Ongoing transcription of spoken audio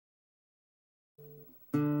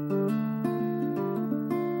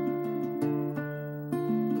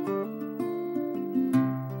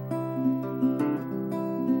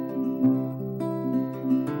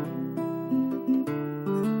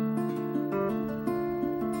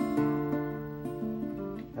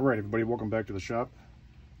Alright everybody, welcome back to the shop.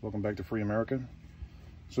 Welcome back to Free America.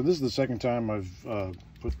 So this is the second time I've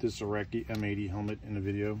put this Iraqi M80 helmet in a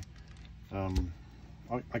video.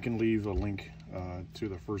 I can leave a link to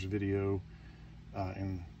the first video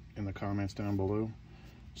in the comments down below.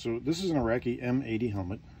 So this is an Iraqi M80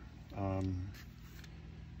 helmet.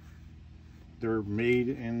 They're made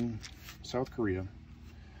in South Korea,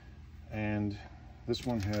 and this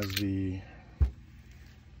one has the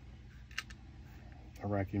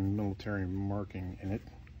Iraqi military marking in it.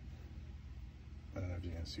 I don't know if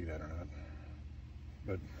you can see that or not,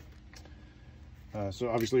 but so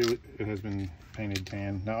obviously it has been painted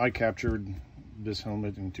tan. Now I captured this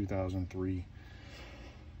helmet in 2003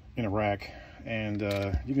 in Iraq, and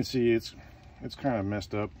you can see it's kind of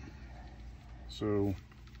messed up. So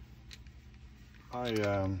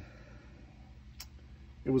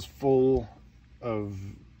it was full of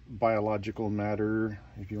biological matter,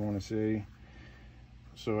 if you want to say.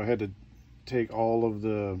 So I had to take all of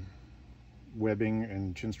the webbing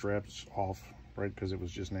and chin straps off, right, because it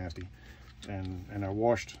was just nasty, and I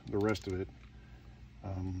washed the rest of it.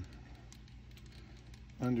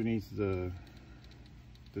 Underneath the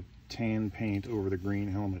tan paint over the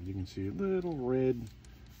green helmet, you can see little red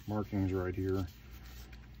markings right here.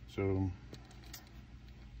 So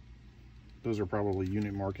those are probably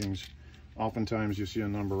unit markings. Oftentimes you see a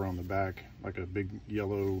number on the back, like a big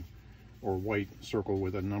yellow or white circle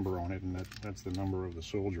with a number on it, and that's the number of the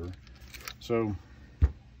soldier. So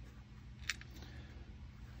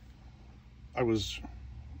I was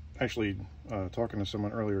actually talking to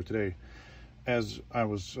someone earlier today as I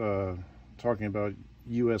was talking about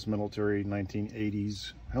U.S. military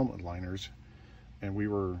 1980s helmet liners, and we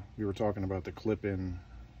were talking about the clip-in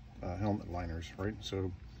helmet liners, right?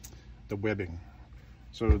 So the webbing.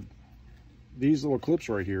 So these little clips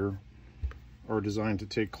right here are designed to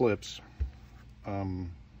take clips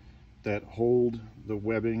that hold the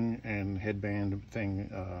webbing and headband thing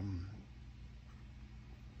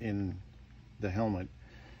in the helmet,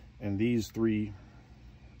 and these three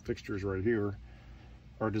fixtures right here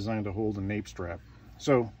are designed to hold a nape strap.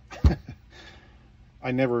 So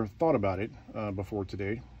I never thought about it before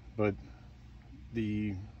today, but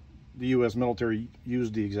the U.S. military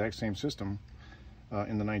used the exact same system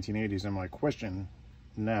in the 1980s, and my question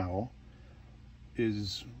now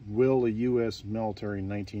is, will a U.S. military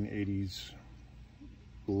 1980s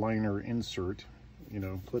liner insert, you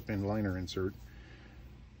know, clip-in liner insert,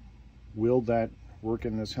 will that work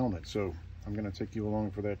in this helmet? So I'm going to take you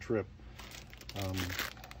along for that trip.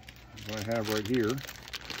 What I have right here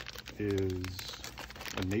is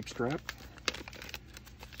a nape strap.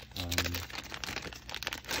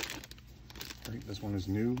 Right, this one is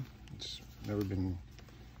new. It's never been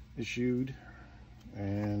issued,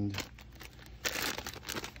 and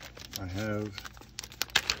I have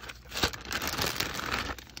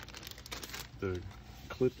the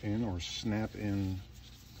clip-in or snap-in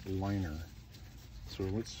liner. So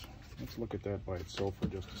let's look at that by itself for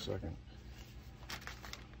just a second.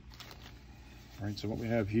 All right, so what we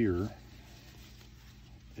have here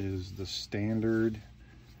is the standard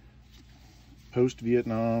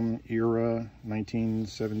post-Vietnam era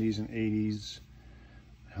 1970s and 80s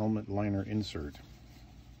helmet liner insert.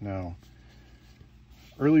 Now,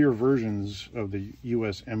 earlier versions of the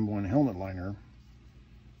US M1 helmet liner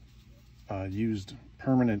used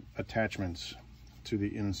permanent attachments to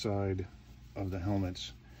the inside of the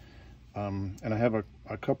helmets. And I have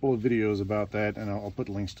a couple of videos about that, and I'll put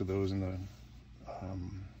links to those in the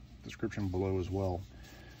description below as well.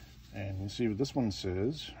 And you see what this one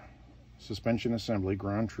says: Suspension Assembly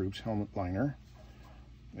Ground Troops Helmet Liner.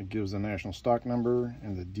 It gives the national stock number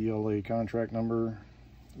and the DLA contract number,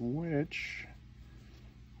 which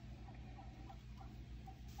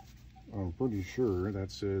I'm pretty sure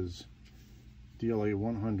that says DLA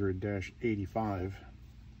 100-85,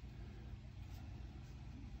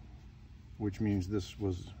 which means this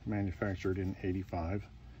was manufactured in 85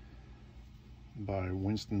 by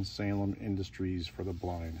Winston-Salem Industries for the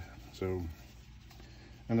Blind. So,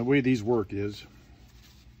 and the way these work is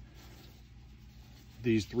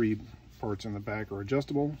these three parts in the back are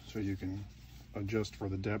adjustable, so you can adjust for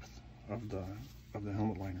the depth of the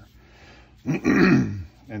helmet liner.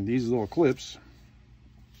 And these little clips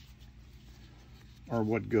are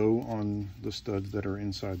what go on the studs that are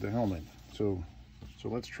inside the helmet. So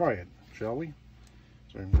let's try it, shall we?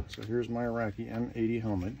 So here's my Iraqi M80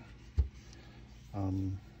 helmet.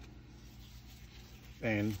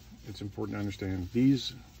 And it's important to understand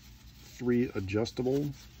these 3 adjustable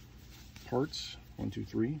parts, 1, 2,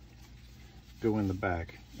 3, go in the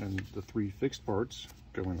back, and the 3 fixed parts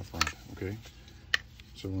go in the front, okay?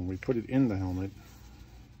 So when we put it in the helmet,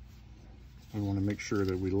 we want to make sure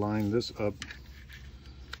that we line this up,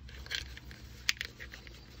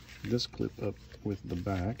 this clip up with the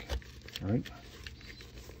back, right?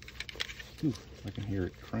 Ooh, I can hear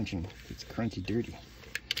it crunching. It's crunchy dirty.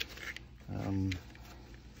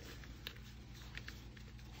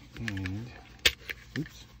 And,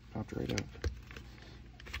 oops, popped right out.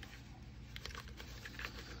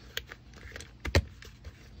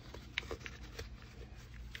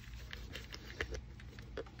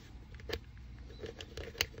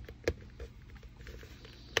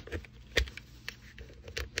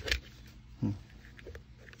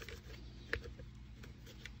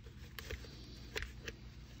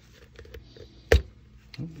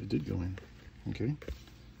 Oh, it did go in. Okay,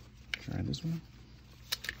 try this one.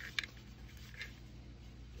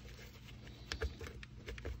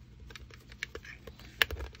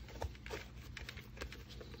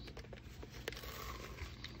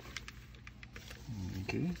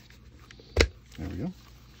 Okay, there we go.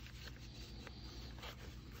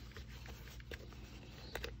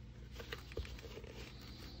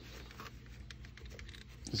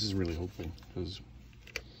 This is really hopeful, because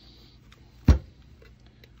it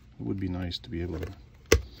would be nice to be able to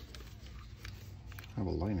have a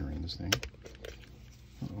liner in this thing.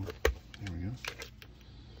 Uh-oh, there we go.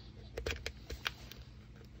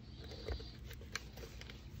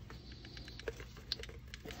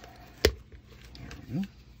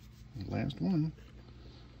 Last one.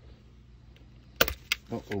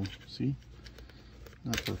 Uh-oh, see?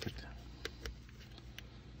 Not perfect.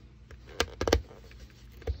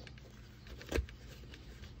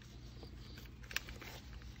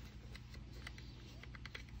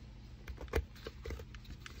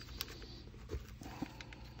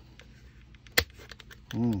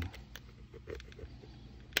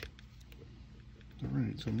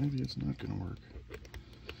 Alright, so maybe it's not going to work.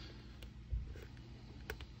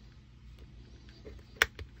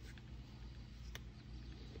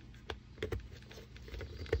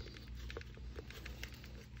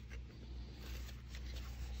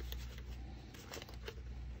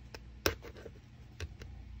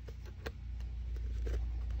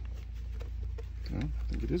 Well,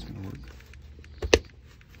 I think it is going to work.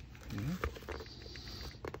 Yeah.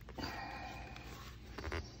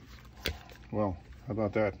 Well, how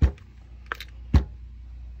about that?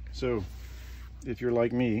 So, if you're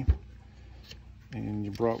like me, and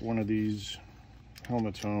you brought one of these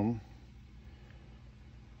helmets home,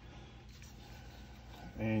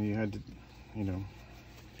 and you had to, you know,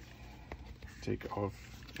 take off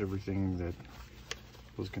everything that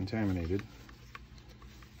was contaminated,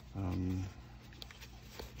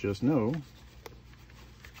 just know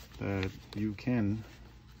that you can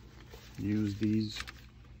use these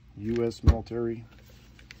U.S. military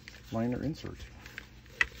liner inserts.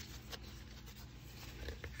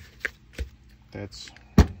 That's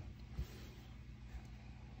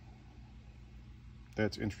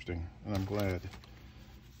interesting, and I'm glad.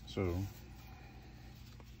 So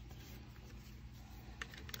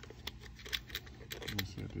let me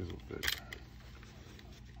see it is a little bit.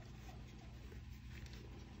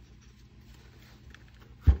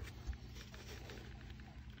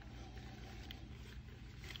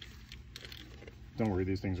 Don't worry,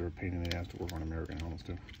 these things are a pain in the ass to work on American helmets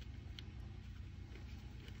too.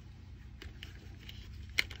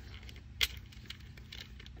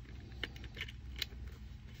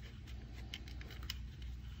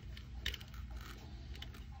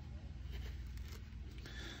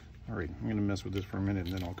 Alright, I'm going to mess with this for a minute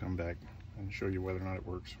and then I'll come back and show you whether or not it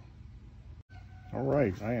works.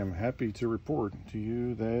 Alright, I am happy to report to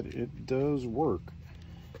you that it does work.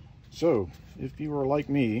 So, if you are like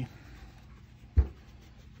me,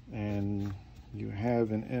 and you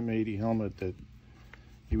have an M80 helmet that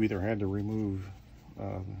you either had to remove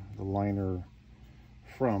the liner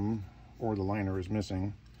from, or the liner is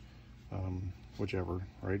missing, whichever,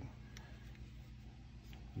 right?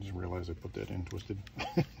 I just realized I put that in twisted.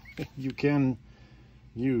 You can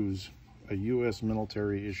use a U.S.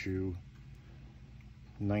 military issue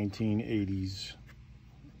 1980s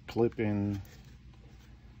clip-in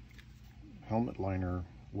helmet liner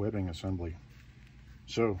webbing assembly.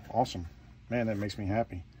 So awesome, man, that makes me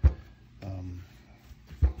happy.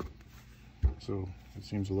 So it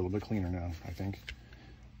seems a little bit cleaner now, I think.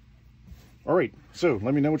 All right, so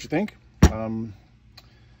let me know what you think.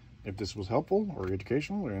 If this was helpful or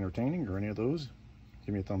educational or entertaining or any of those,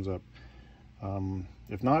 give me a thumbs up.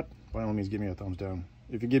 If not, by all means, give me a thumbs down.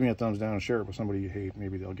 If you give me a thumbs down and share it with somebody you hate,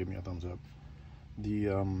 maybe they'll give me a thumbs up.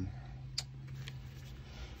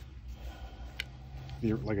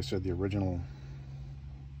 Like I said, the original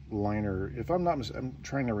liner, if I'm not, I'm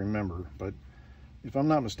trying to remember, but if I'm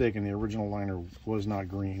not mistaken, the original liner was not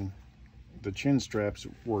green. The chin straps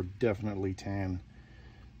were definitely tan.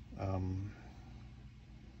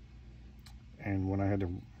 And when I had to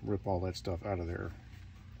rip all that stuff out of there,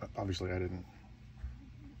 obviously I didn't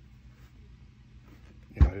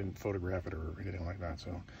photograph it or anything like that.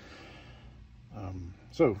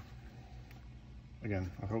 So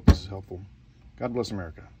again, I hope this is helpful. God bless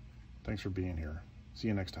America. Thanks for being here. See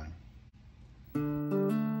you next time.